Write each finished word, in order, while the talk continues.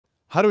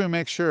how do we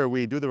make sure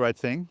we do the right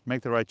thing,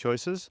 make the right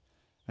choices,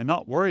 and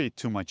not worry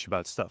too much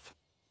about stuff?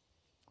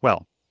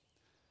 Well,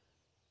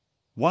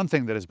 one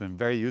thing that has been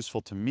very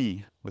useful to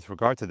me with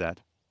regard to that,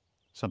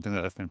 something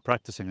that I've been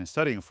practicing and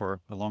studying for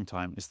a long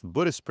time, is the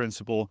Buddhist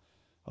principle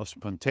of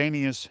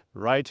spontaneous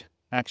right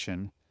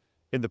action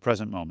in the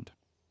present moment.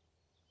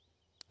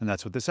 And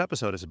that's what this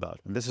episode is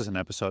about. And this is an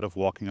episode of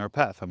Walking Our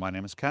Path. And my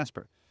name is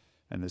Casper.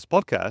 And this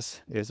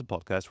podcast is a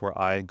podcast where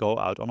I go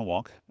out on a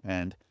walk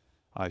and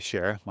I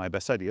share my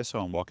best ideas. So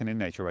I'm walking in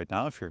nature right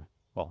now. If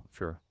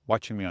you're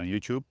watching me on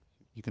YouTube,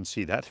 you can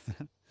see that.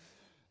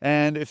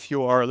 And if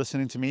you are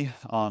listening to me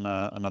on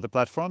another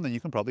platform, then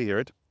you can probably hear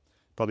it.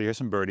 Probably hear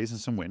some birdies and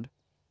some wind.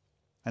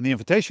 And the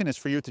invitation is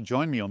for you to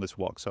join me on this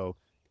walk. So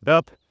get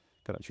up,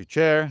 get out your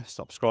chair,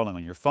 stop scrolling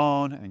on your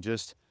phone, and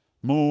just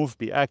move,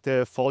 be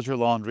active, fold your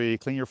laundry,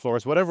 clean your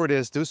floors, whatever it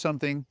is, do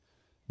something,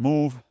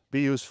 move,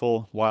 be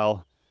useful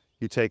while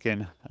you take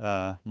in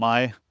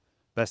my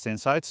best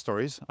insights,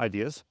 stories,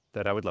 ideas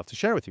that I would love to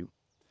share with you.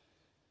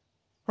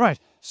 Right,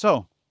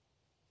 so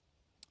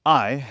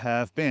I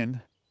have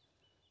been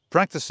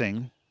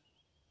practicing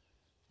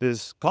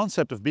this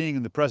concept of being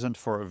in the present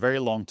for a very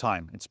long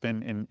time. It's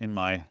been in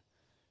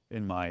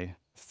my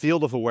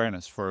field of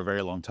awareness for a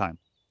very long time.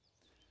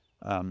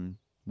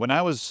 When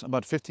I was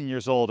about 15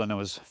 years old and I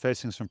was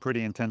facing some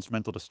pretty intense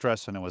mental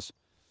distress and I was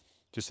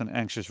just an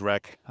anxious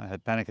wreck, I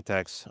had panic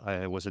attacks,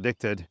 I was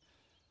addicted,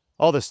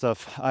 all this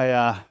stuff,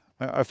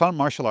 I found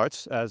martial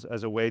arts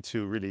as a way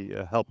to really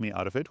help me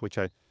out of it, which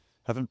I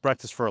haven't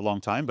practiced for a long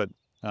time, but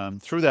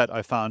through that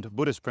I found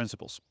Buddhist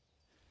principles.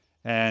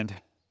 And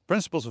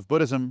principles of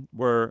Buddhism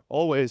were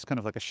always kind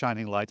of like a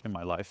shining light in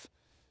my life.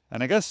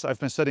 And I guess I've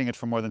been studying it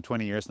for more than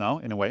 20 years now,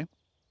 in a way.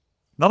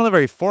 Not in a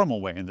very formal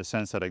way, in the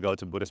sense that I go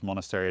to Buddhist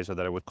monasteries or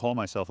that I would call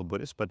myself a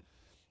Buddhist, but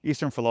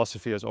Eastern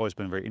philosophy has always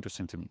been very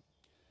interesting to me.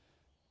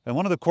 And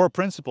one of the core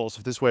principles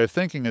of this way of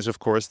thinking is, of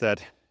course,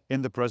 that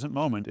in the present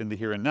moment, in the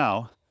here and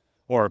now,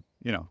 or,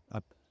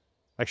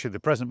 actually the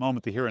present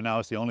moment, the here and now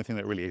is the only thing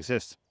that really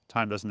exists.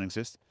 Time doesn't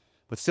exist.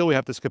 But still we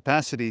have this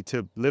capacity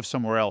to live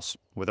somewhere else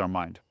with our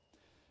mind.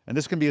 And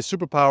this can be a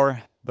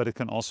superpower, but it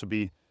can also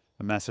be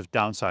a massive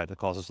downside that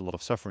causes a lot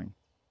of suffering.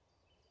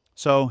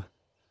 So,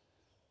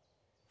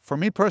 for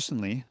me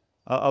personally,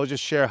 I'll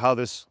just share how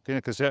this,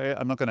 because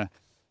I'm not going to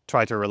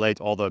try to relate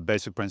all the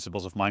basic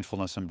principles of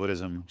mindfulness and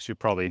Buddhism. You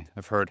probably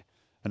have heard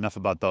enough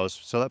about those.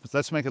 So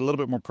let's make it a little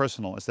bit more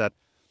personal, is that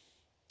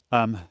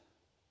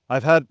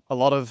I've had a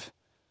lot of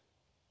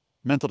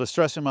mental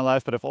distress in my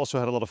life, but I've also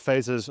had a lot of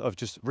phases of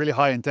just really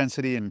high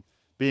intensity and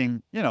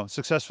being,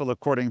 successful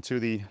according to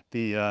the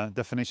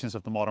definitions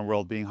of the modern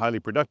world, being highly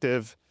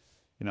productive,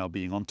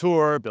 being on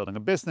tour, building a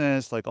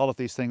business, like all of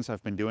these things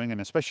I've been doing. And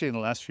especially in the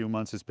last few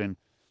months, it's been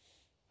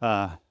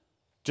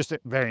just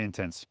very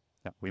intense.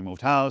 Yeah, we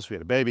moved house, we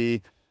had a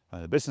baby,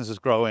 the business is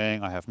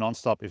growing, I have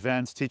nonstop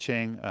events,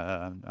 teaching,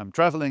 I'm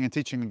traveling and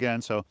teaching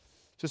again. So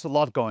just a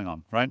lot going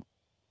on, right?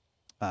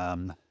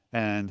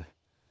 And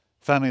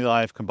family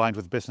life combined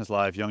with business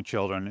life, young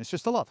children, it's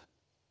just a lot.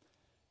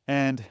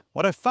 And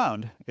what I've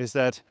found is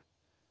that,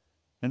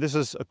 and this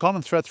is a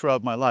common thread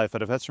throughout my life,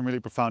 but I've had some really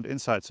profound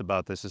insights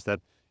about this, is that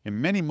in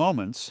many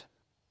moments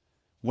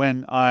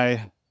when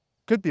I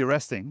could be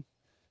resting,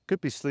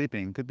 could be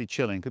sleeping, could be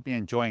chilling, could be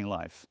enjoying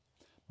life,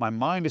 my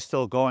mind is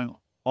still going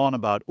on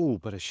about,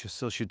 but I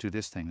still should do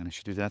this thing and I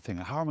should do that thing.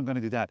 How am I going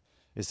to do that?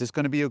 Is this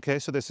going to be okay?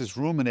 So there's this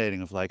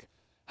ruminating of like,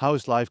 how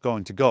is life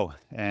going to go?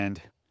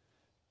 And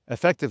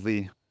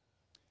effectively,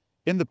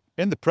 in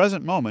the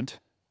present moment,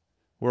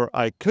 where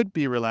I could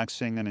be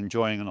relaxing and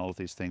enjoying and all of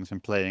these things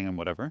and playing and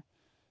whatever,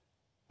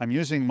 I'm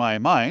using my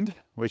mind,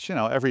 which,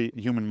 every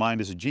human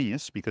mind is a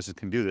genius because it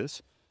can do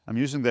this. I'm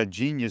using that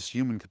genius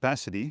human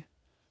capacity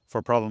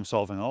for problem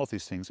solving, all of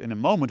these things, in a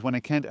moment when I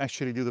can't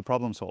actually do the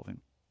problem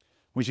solving,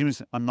 which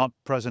means I'm not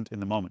present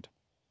in the moment.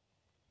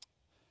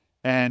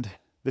 And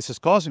this is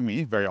causing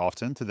me very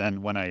often to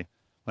then, when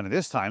it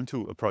is time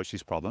to approach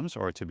these problems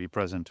or to be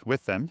present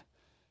with them,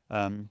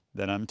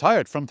 then I'm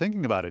tired from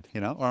thinking about it,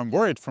 or I'm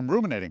worried from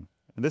ruminating.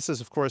 And this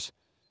is, of course,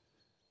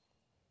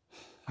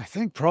 I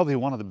think probably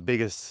one of the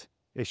biggest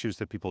issues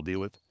that people deal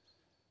with.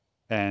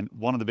 And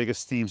one of the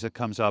biggest themes that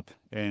comes up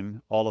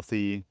in all of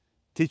the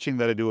teaching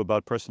that I do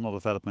about personal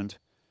development.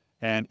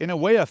 And in a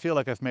way, I feel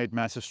like I've made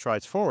massive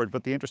strides forward.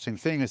 But the interesting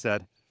thing is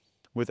that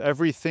with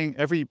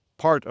every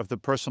part of the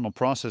personal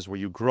process where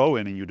you grow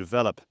in and you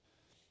develop,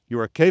 you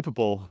are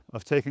capable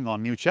of taking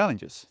on new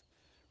challenges,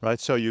 right?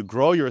 So you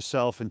grow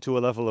yourself into a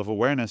level of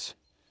awareness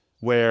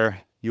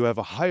where you have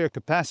a higher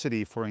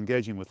capacity for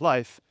engaging with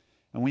life.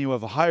 And when you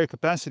have a higher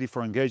capacity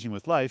for engaging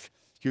with life,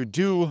 you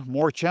do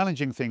more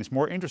challenging things,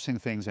 more interesting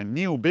things, and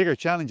new, bigger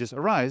challenges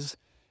arise.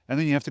 And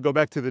then you have to go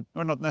back to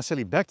or not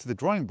necessarily back to the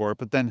drawing board,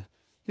 but then,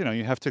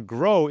 you have to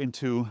grow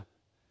into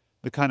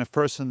the kind of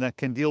person that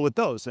can deal with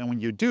those. And when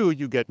you do,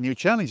 you get new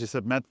challenges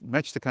that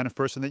match the kind of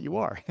person that you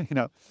are,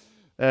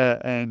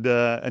 and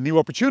new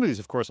opportunities,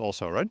 of course,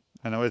 also, right?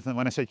 And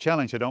when I say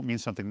challenge, I don't mean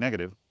something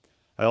negative.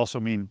 I also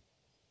mean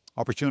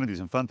opportunities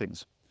and fun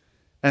things.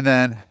 And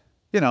then,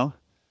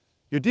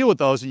 you deal with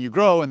those and you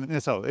grow,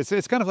 and so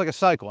it's kind of like a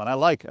cycle. And I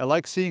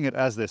like seeing it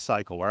as this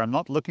cycle where I'm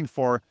not looking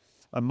for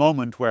a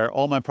moment where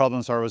all my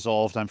problems are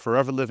resolved. I'm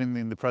forever living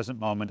in the present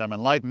moment. I'm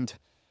enlightened,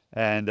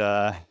 and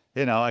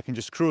you know, I can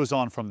just cruise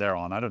on from there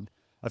on.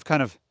 I've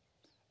kind of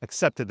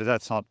accepted that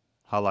that's not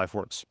how life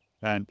works.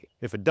 And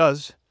if it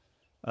does,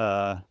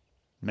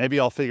 maybe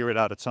I'll figure it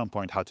out at some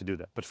point how to do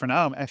that. But for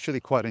now, I'm actually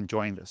quite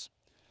enjoying this.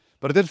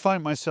 But I did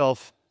find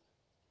myself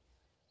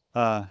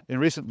in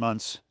recent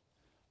months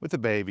with the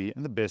baby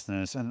and the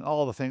business and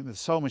all the things, there's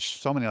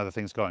so many other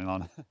things going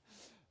on.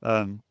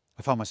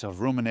 I found myself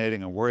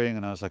ruminating and worrying,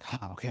 and I was like,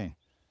 okay,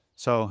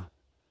 so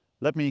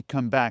let me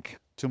come back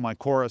to my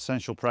core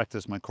essential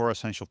practice, my core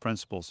essential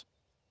principles.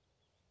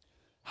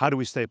 How do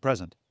we stay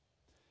present?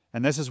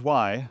 And this is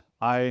why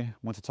I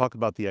want to talk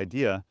about the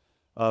idea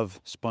of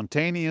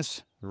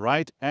spontaneous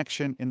right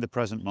action in the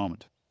present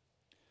moment.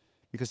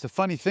 Because the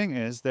funny thing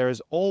is, there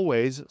is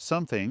always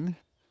something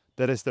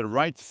that is the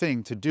right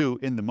thing to do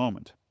in the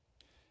moment.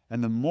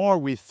 And the more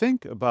we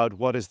think about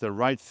what is the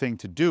right thing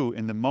to do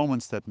in the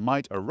moments that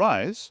might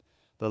arise,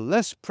 the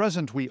less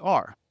present we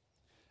are,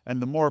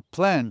 and the more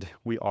planned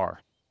we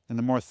are, and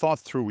the more thought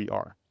through we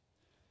are,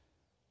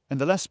 and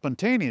the less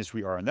spontaneous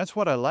we are. And that's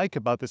what I like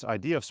about this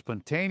idea of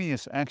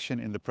spontaneous action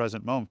in the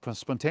present moment,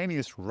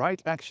 spontaneous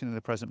right action in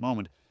the present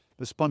moment,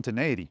 the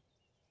spontaneity.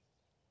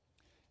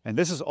 And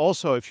this is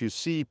also, if you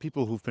see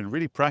people who've been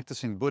really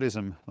practicing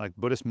Buddhism, like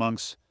Buddhist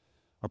monks,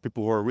 or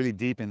people who are really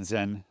deep in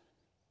Zen,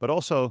 but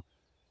also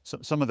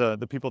some of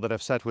the people that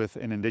I've sat with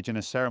in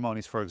indigenous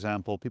ceremonies, for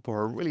example, people who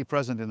are really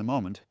present in the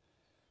moment,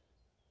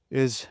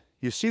 is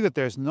you see that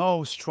there's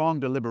no strong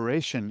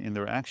deliberation in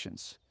their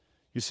actions.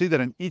 You see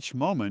that in each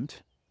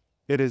moment,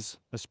 it is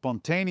a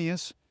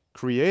spontaneous,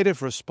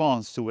 creative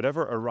response to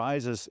whatever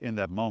arises in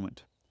that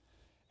moment.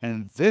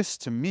 And this,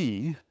 to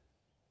me,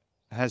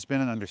 has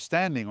been an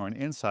understanding or an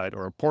insight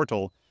or a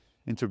portal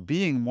into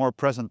being more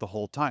present the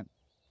whole time.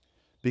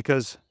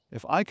 Because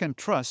if I can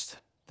trust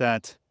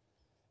that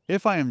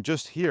if I am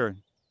just here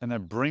and I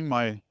bring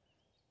my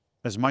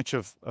as much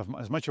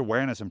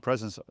awareness and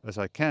presence as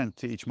I can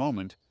to each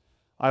moment,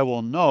 I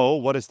will know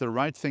what is the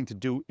right thing to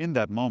do in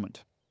that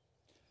moment.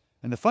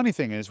 And the funny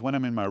thing is, when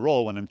I'm in my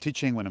role, when I'm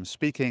teaching, when I'm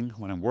speaking,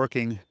 when I'm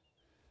working,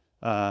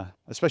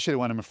 especially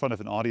when I'm in front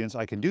of an audience,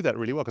 I can do that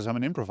really well because I'm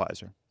an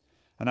improviser.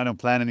 And I don't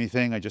plan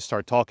anything, I just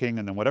start talking,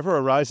 and then whatever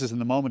arises in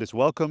the moment is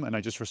welcome, and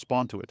I just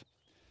respond to it.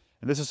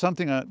 And this is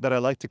something that I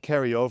like to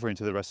carry over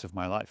into the rest of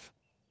my life.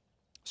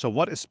 So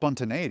what is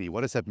spontaneity?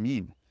 What does that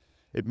mean?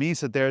 It means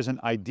that there's an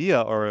idea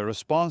or a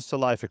response to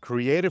life, a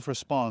creative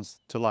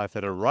response to life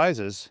that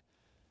arises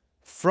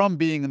from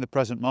being in the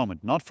present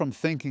moment, not from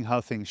thinking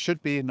how things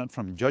should be, not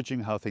from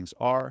judging how things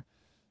are.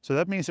 So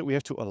that means that we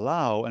have to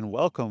allow and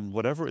welcome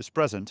whatever is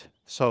present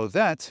so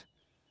that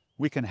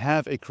we can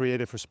have a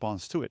creative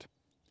response to it.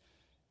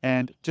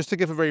 And just to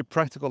give a very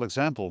practical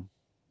example,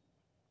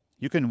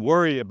 you can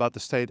worry about the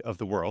state of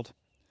the world.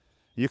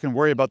 You can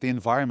worry about the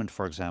environment,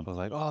 for example,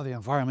 like, oh, the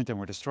environment, and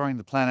we're destroying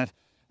the planet.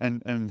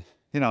 And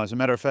you know, as a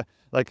matter of fact,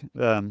 like,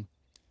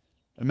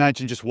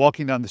 imagine just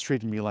walking down the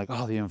street and be like,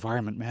 oh, the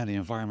environment, man, the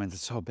environment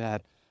is so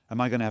bad. Am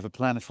I going to have a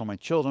planet for my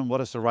children?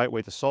 What is the right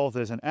way to solve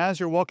this? And as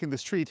you're walking the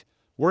street,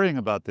 worrying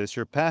about this,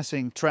 you're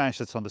passing trash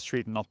that's on the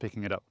street and not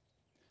picking it up.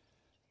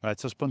 Right?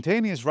 So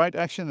spontaneous right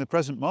action in the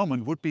present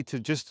moment would be to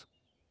just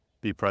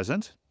be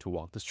present, to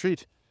walk the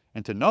street,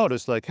 and to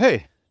notice, like,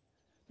 hey,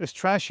 there's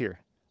trash here.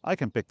 I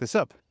can pick this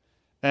up,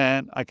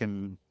 and I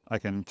can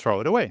throw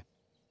it away.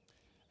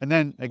 And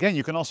then again,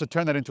 you can also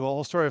turn that into a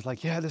whole story of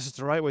like, yeah, this is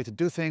the right way to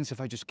do things. If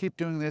I just keep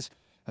doing this,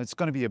 it's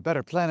going to be a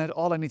better planet.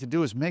 All I need to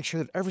do is make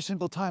sure that every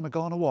single time I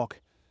go on a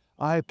walk,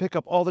 I pick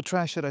up all the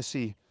trash that I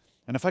see.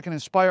 And if I can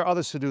inspire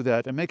others to do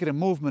that and make it a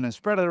movement and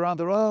spread it around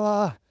the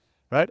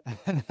right?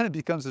 And then it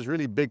becomes this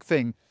really big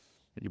thing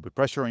that you put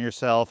pressure on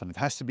yourself, and it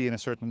has to be in a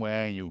certain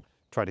way, and you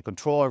try to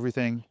control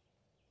everything.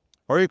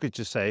 Or you could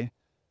just say,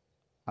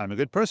 I'm a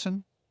good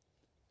person,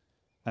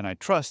 and I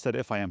trust that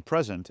if I am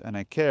present and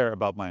I care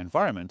about my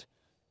environment,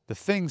 the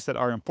things that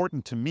are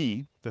important to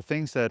me, the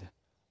things that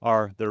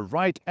are the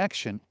right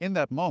action in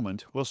that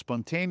moment will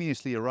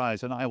spontaneously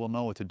arise, and I will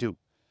know what to do.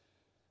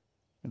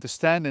 And to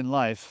stand in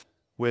life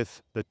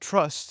with the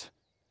trust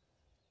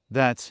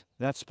that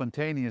that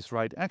spontaneous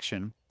right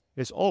action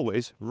is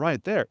always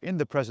right there in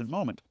the present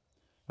moment.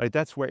 Right?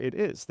 That's where it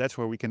is. That's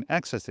where we can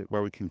access it,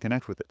 where we can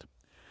connect with it.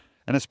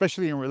 And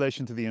especially in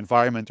relation to the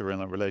environment or in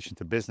relation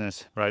to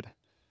business, right?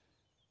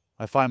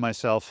 I find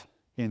myself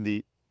in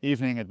the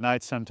evening at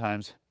night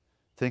sometimes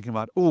thinking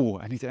about, oh,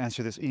 I need to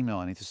answer this email,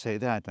 I need to say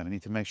that, and I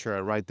need to make sure I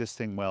write this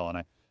thing well, and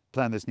I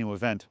plan this new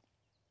event.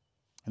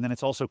 And then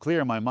it's also clear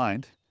in my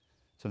mind,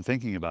 so I'm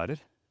thinking about it,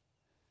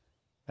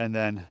 and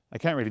then I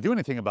can't really do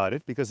anything about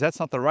it because that's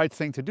not the right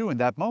thing to do in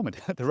that moment.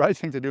 The right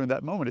thing to do in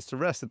that moment is to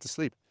rest and to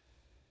sleep.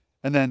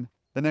 And then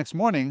the next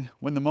morning,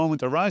 when the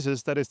moment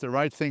arises, that is the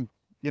right thing,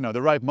 you know,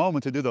 the right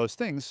moment to do those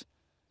things.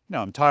 You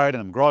know, I'm tired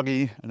and I'm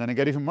groggy, and then I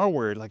get even more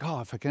worried, like,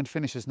 oh, if I can't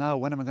finish this now,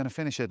 when am I going to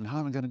finish it, and how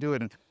am I going to do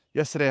it? And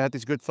yesterday I had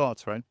these good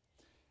thoughts, right?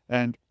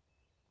 And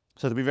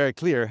so to be very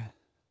clear,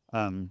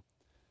 I'm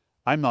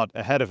not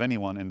ahead of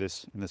anyone in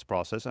this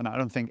process, and I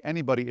don't think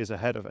anybody is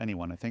ahead of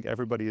anyone. I think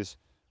everybody is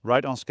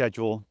right on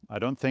schedule. I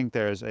don't think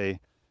there's a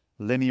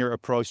linear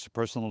approach to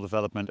personal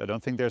development. I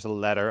don't think there's a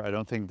ladder. I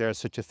don't think there's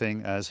such a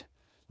thing as,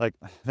 like,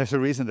 there's a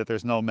reason that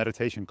there's no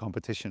meditation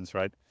competitions,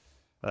 right?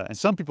 And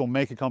some people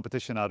make a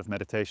competition out of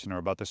meditation or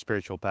about their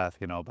spiritual path,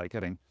 you know, by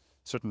getting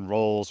certain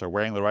roles or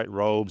wearing the right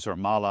robes or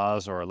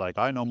malas, or like,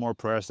 I know more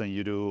prayers than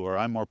you do, or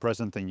I'm more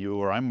present than you,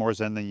 or I'm more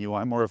Zen than you,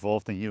 I'm more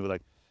evolved than you.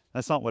 Like,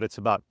 that's not what it's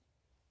about.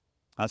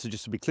 So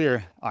just to be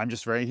clear, I'm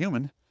just very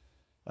human,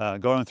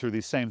 going through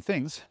these same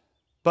things.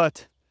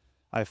 But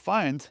I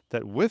find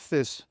that with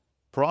this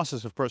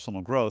process of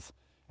personal growth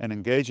and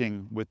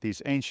engaging with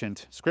these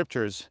ancient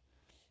scriptures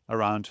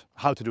around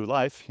how to do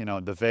life, you know,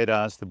 the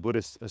Vedas, the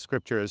Buddhist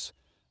scriptures,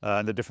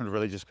 and the different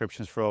religious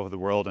scriptures for all over the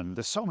world. And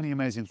there's so many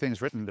amazing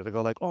things written that I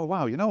go like, oh,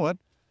 wow, you know what?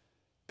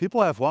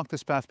 People have walked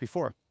this path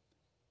before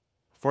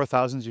for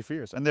thousands of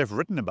years, and they've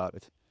written about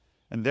it.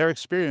 And their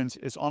experience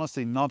is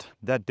honestly not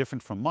that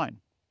different from mine.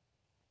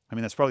 I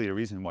mean, that's probably the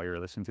reason why you're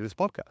listening to this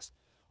podcast,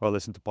 or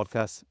listen to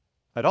podcasts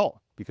at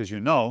all, because you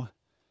know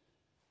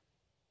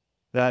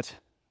that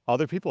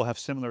other people have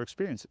similar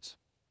experiences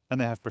and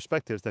they have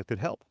perspectives that could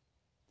help.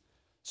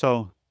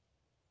 So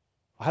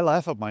I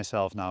laugh at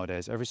myself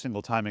nowadays every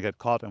single time I get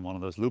caught in one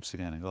of those loops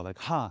again and go like,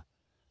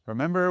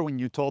 remember when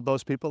you told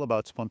those people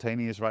about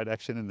spontaneous right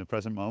action in the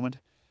present moment?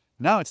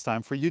 Now it's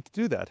time for you to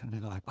do that. And I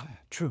go like, oh, yeah,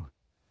 true.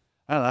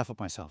 I laugh at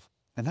myself.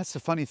 And that's the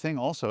funny thing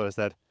also, is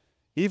that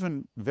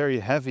even very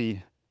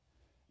heavy,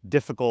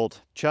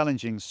 difficult,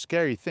 challenging,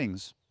 scary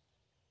things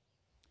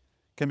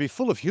can be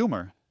full of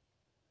humor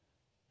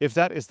if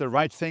that is the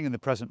right thing in the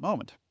present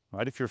moment,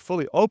 right? If you're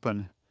fully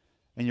open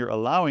and you're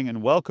allowing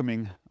and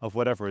welcoming of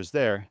whatever is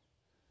there,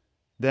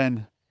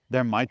 then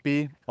there might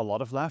be a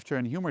lot of laughter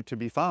and humor to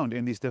be found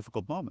in these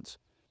difficult moments,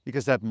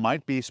 because that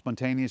might be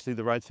spontaneously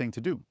the right thing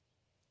to do.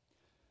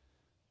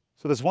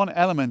 So there's one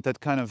element that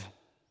kind of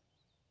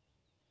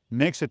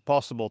makes it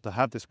possible to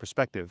have this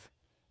perspective,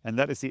 and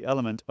that is the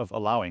element of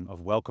allowing, of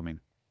welcoming,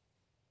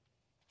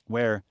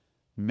 where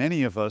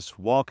many of us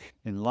walk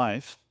in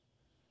life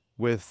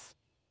with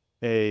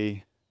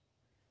a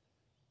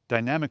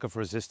dynamic of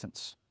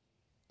resistance.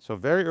 So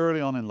very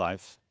early on in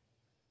life,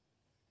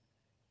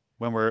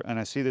 when and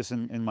I see this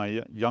in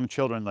my young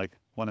children, like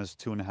one is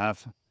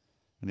 2.5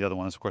 and the other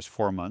one is of course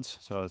 4 months.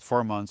 So at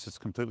 4 months, it's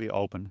completely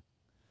open.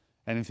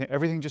 And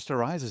everything just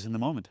arises in the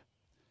moment.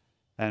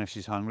 And if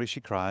she's hungry,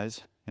 she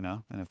cries, you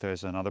know, and if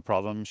there's another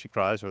problem, she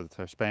cries, or if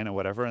there's pain or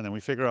whatever, and then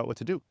we figure out what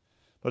to do.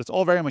 But it's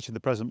all very much in the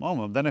present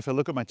moment. Then if I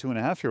look at my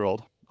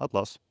 2.5-year-old,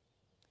 Atlas,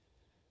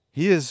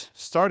 he is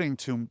starting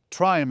to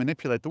try and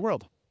manipulate the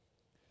world.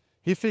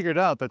 He figured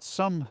out that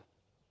some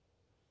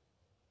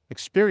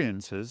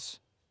experiences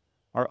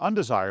are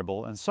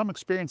undesirable and some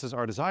experiences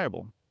are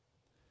desirable.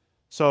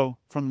 So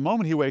from the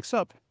moment he wakes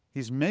up,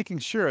 he's making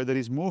sure that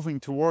he's moving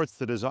towards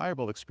the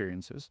desirable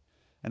experiences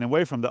and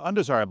away from the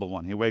undesirable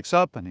one. He wakes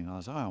up and he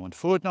goes, oh, I want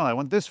food. No, I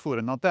want this food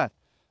and not that.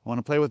 I want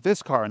to play with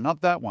this car and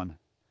not that one.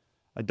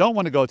 I don't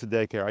want to go to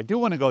daycare. I do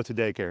want to go to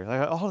daycare.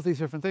 Like all of these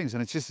different things.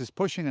 And it's just this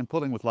pushing and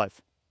pulling with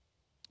life,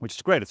 which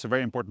is great. It's a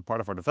very important part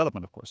of our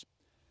development, of course.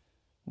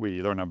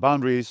 We learn our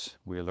boundaries,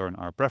 we learn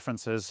our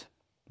preferences,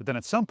 but then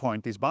at some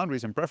point, these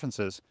boundaries and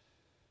preferences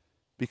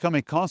become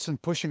a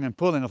constant pushing and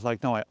pulling of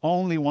like, no, I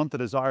only want the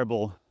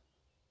desirable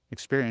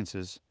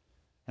experiences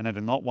and I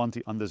do not want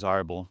the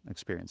undesirable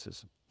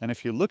experiences. And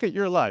if you look at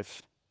your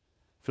life,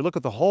 if you look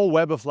at the whole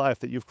web of life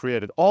that you've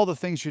created, all the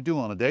things you do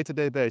on a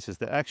day-to-day basis,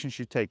 the actions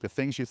you take, the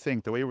things you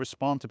think, the way you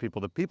respond to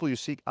people, the people you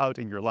seek out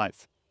in your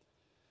life,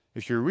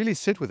 if you really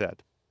sit with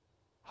that,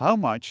 how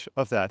much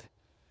of that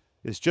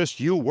is just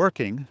you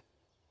working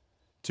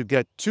to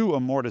get to a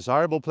more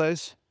desirable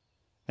place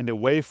and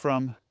away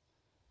from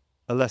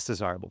a less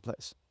desirable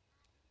place?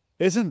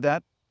 Isn't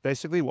that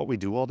basically what we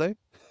do all day?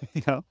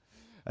 You know?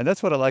 And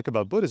that's what I like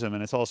about Buddhism,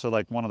 and it's also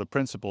like one of the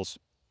principles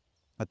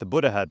that the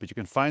Buddha had, but you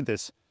can find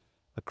this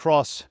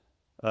across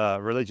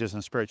religious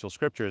and spiritual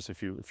scriptures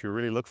if you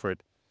really look for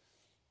it,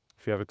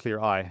 if you have a clear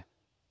eye.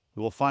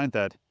 You will find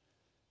that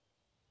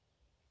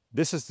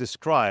this is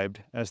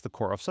described as the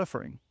core of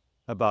suffering,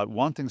 about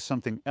wanting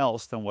something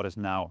else than what is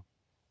now.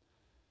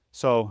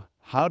 So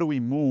how do we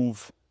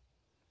move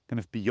kind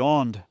of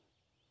beyond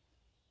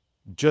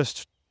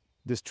just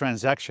this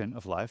transaction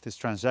of life, this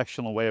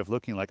transactional way of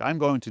looking like, I'm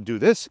going to do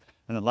this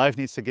and then life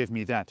needs to give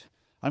me that.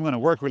 I'm going to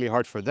work really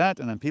hard for that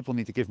and then people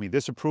need to give me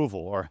this approval,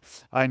 or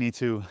I'm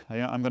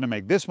going to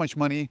make this much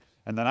money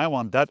and then I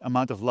want that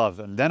amount of love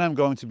and then I'm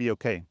going to be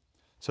okay.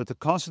 So to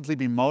constantly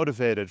be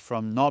motivated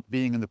from not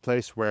being in the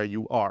place where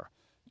you are,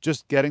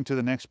 just getting to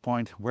the next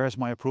point, where's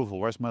my approval,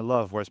 where's my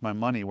love, where's my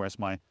money, where's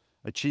my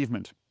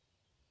achievement?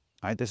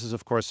 Right? This is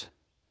of course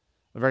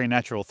a very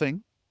natural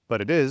thing,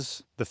 but it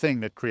is the thing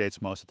that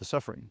creates most of the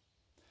suffering,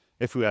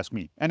 if you ask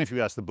me, and if you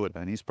ask the Buddha,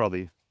 and he's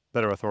probably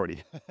better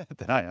authority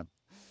than I am.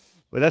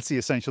 But that's the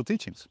essential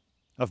teachings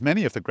of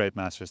many of the great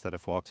masters that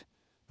have walked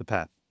the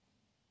path.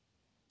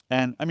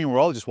 And I mean, we're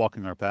all just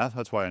walking our path.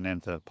 That's why I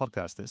named the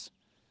podcast this.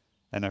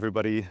 And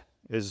everybody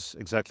is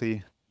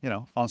exactly,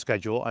 on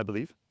schedule, I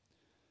believe,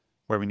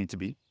 where we need to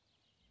be.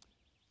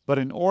 But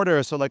in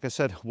order, so like I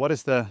said, what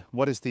is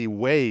the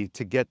way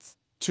to get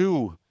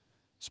to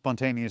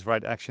spontaneous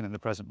right action in the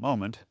present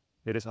moment?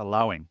 It is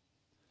allowing.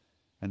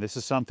 And this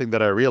is something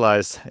that I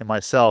realized in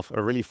myself,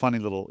 a really funny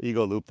little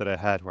ego loop that I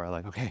had where I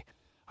like, okay,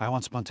 I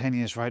want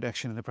spontaneous right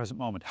action in the present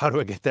moment. How do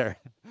I get there?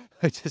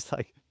 It's just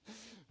like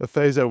a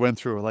phase I went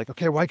through, like,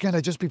 okay, why can't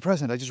I just be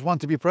present? I just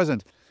want to be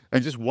present.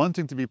 And just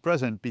wanting to be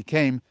present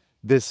became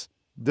this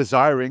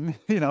desiring,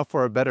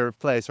 for a better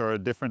place or a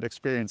different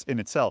experience in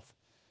itself.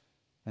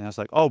 And I was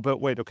like, oh, but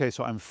wait, okay,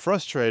 so I'm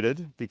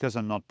frustrated because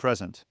I'm not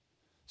present.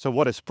 So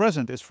what is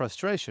present is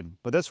frustration,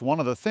 but that's one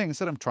of the things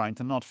that I'm trying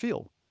to not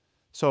feel.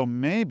 So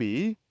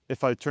maybe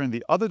if I turn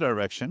the other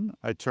direction,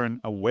 I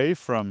turn away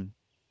from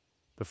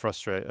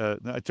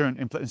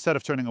the instead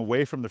of turning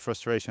away from the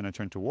frustration, I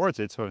turn towards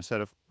it. So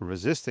instead of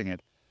resisting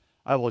it,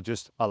 I will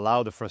just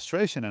allow the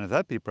frustration and let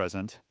that be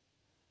present.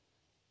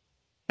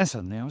 And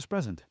suddenly I was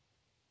present.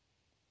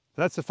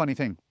 That's the funny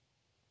thing.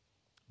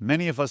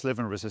 Many of us live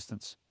in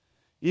resistance.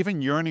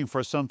 Even yearning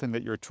for something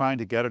that you're trying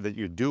to get or that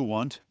you do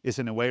want is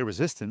in a way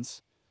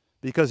resistance,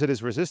 because it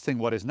is resisting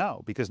what is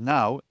now, because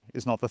now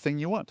is not the thing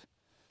you want.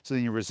 So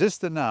then you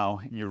resist the now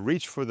and you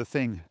reach for the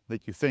thing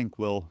that you think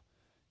will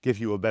give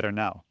you a better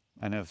now.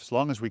 And as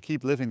long as we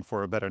keep living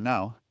for a better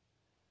now,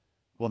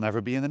 we'll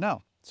never be in the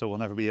now. So we'll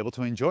never be able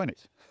to enjoy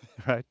it,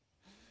 right?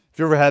 Have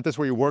you ever had this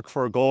where you work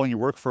for a goal and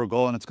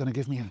it's going to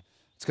give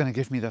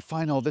me the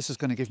final, this is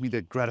going to give me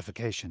the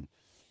gratification.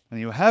 And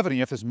you have it and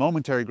you have this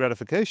momentary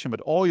gratification, but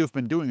all you've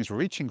been doing is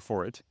reaching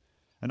for it.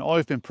 And all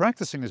you've been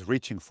practicing is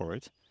reaching for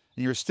it.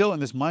 And you're still in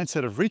this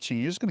mindset of reaching.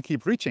 You're just going to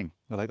keep reaching.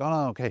 You're like, oh,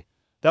 no, okay,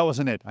 that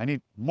wasn't it. I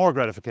need more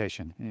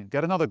gratification. And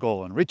get another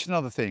goal and reach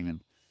another thing.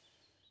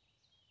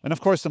 And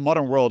of course, the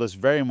modern world is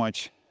very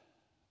much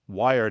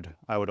wired,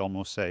 I would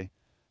almost say,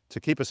 to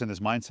keep us in this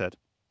mindset.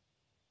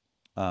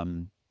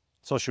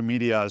 Social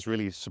media is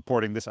really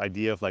supporting this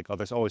idea of like, oh,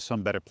 there's always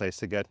some better place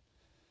to get.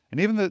 And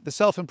even the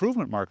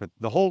self-improvement market,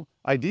 the whole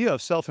idea of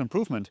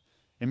self-improvement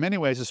in many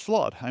ways is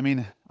flawed. I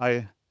mean,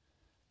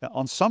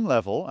 on some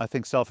level, I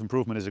think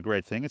self-improvement is a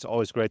great thing. It's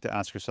always great to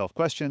ask yourself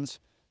questions,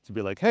 to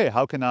be like, hey,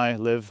 how can I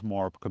live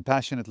more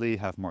compassionately,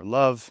 have more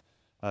love,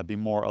 be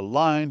more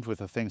aligned with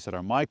the things that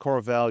are my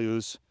core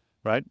values,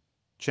 right?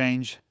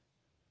 Change,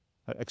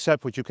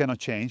 accept what you cannot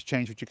change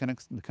what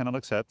you cannot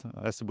accept,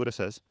 as the Buddha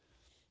says,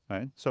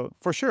 right? So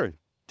for sure,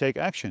 take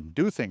action,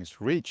 do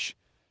things, reach,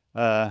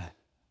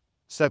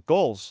 set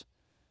goals.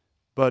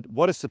 But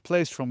what is the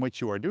place from which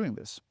you are doing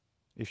this?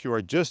 If you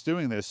are just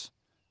doing this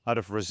out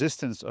of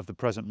resistance of the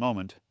present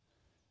moment,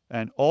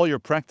 and all you're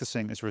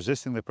practicing is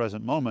resisting the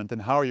present moment, then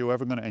how are you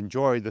ever going to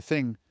enjoy the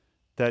thing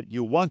that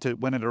you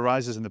wanted when it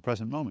arises in the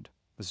present moment?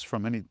 This is for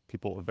many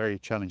people a very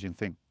challenging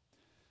thing.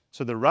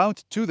 So the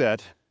route to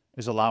that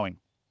is allowing.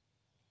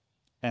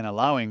 And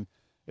allowing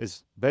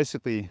is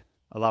basically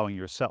allowing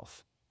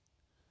yourself.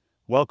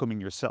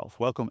 Welcoming yourself.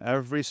 Welcome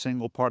every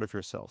single part of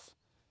yourself.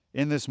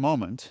 In this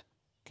moment,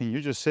 can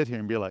you just sit here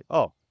and be like,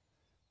 oh,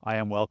 I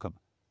am welcome.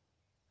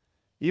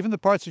 Even the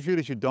parts of you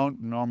that you don't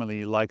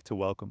normally like to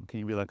welcome, can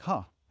you be like,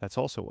 huh, that's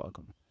also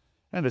welcome.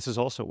 And this is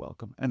also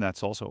welcome. And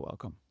that's also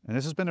welcome. And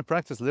this has been a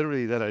practice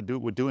literally that I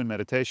would do in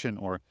meditation,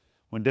 or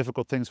when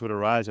difficult things would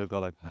arise, I would go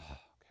like, oh,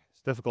 okay,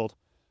 it's difficult,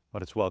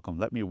 but it's welcome.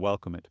 Let me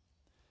welcome it.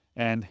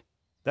 And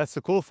that's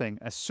the cool thing.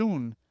 As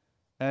soon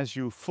as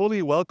you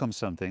fully welcome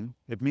something,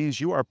 it means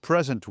you are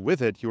present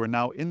with it. You are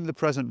now in the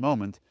present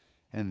moment.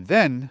 And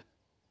then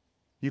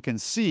you can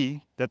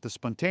see that the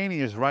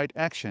spontaneous right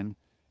action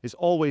is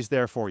always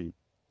there for you.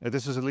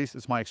 This is, at least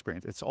it's my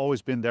experience. It's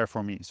always been there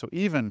for me. So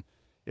even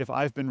if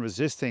I've been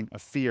resisting a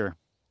fear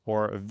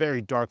or a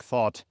very dark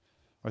thought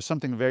or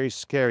something very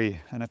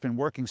scary, and I've been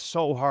working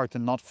so hard to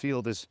not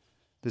feel this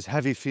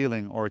heavy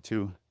feeling, or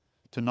to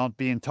not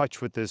be in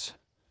touch with this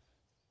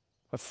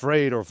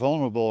afraid or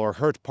vulnerable or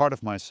hurt part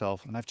of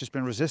myself, and I've just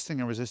been resisting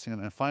and resisting,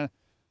 and then finally,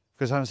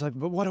 because I was like,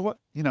 but what do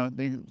I,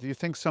 do you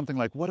think something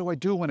like, what do I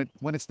do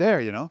when it's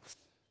there,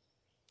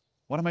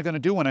 What am I going to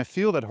do when I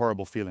feel that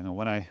horrible feeling, or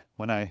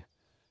when I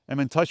am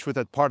in touch with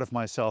that part of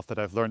myself that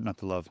I've learned not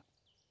to love?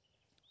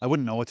 I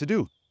wouldn't know what to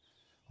do.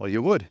 Well,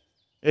 you would,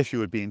 if you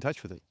would be in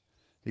touch with it,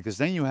 because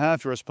then you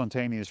have your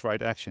spontaneous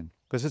right action,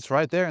 because it's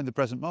right there in the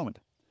present moment.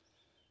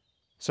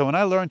 So when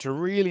I learned to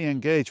really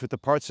engage with the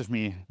parts of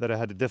me that I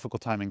had a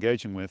difficult time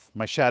engaging with,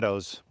 my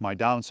shadows, my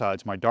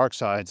downsides, my dark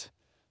sides,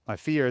 my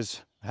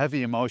fears,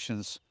 heavy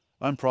emotions,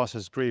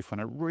 unprocessed grief,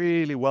 when I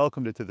really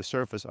welcomed it to the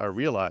surface, I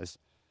realized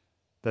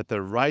that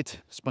the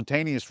right,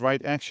 spontaneous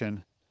right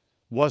action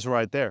was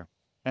right there.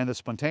 And the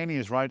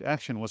spontaneous right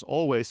action was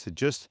always to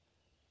just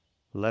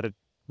let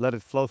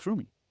it flow through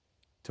me,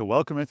 to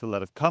welcome it, to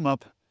let it come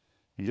up,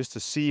 and just to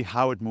see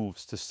how it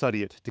moves, to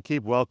study it, to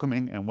keep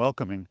welcoming and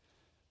welcoming.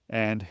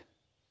 And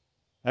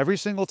every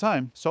single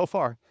time, so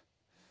far,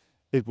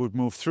 it would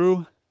move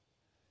through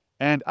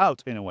and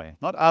out in a way.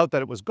 Not out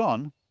that it was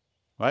gone,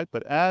 right?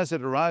 But as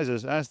it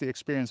arises, as the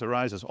experience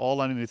arises, all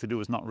I need to do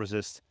is not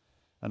resist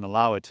and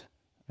allow it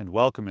and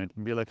welcome it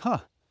and be like, huh,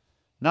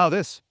 Now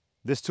this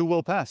too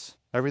will pass.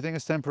 Everything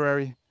is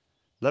temporary.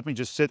 Let me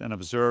just sit and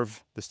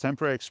observe this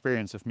temporary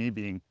experience of me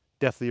being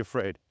deathly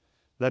afraid.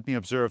 Let me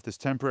observe this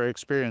temporary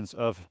experience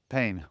of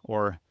pain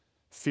or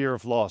fear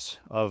of loss,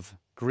 of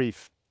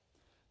grief.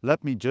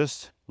 Let me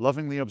just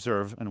lovingly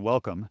observe and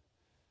welcome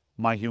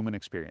my human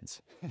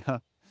experience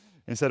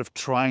instead of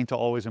trying to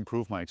always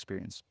improve my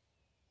experience.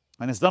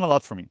 And it's done a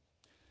lot for me.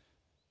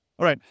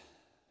 All right.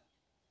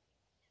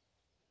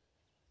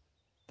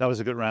 That was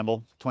a good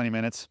ramble, 20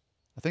 minutes.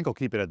 I think I'll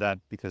keep it at that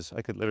because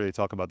I could literally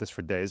talk about this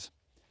for days.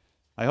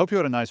 I hope you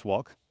had a nice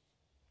walk.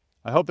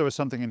 I hope there was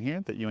something in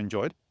here that you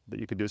enjoyed, that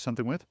you could do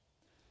something with.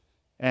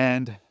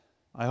 And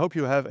I hope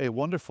you have a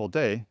wonderful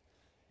day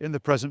in the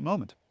present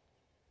moment.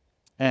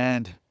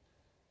 And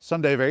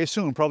someday, very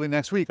soon, probably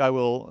next week, I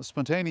will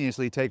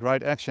spontaneously take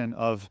right action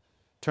of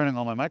turning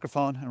on my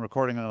microphone and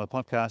recording another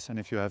podcast. And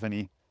if you have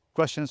any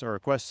questions or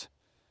requests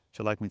that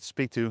you'd like me to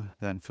speak to,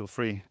 then feel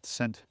free to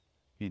send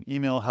me an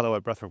email,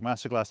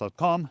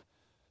 hello@breathworkmasterclass.com.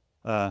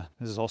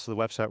 This is also the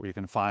website where you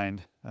can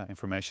find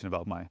information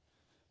about my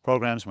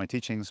programs, my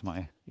teachings,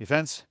 my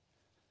events.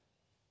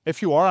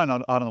 If you are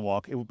out on a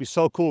walk, it would be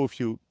so cool if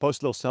you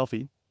post a little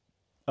selfie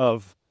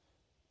of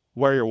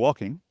where you're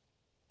walking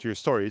to your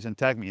stories and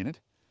tag me in it.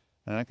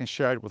 And I can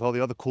share it with all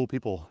the other cool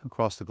people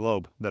across the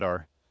globe that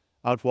are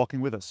out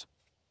walking with us.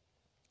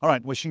 All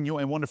right, wishing you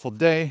a wonderful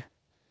day.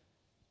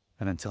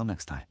 And until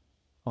next time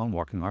on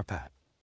Walking Our Path.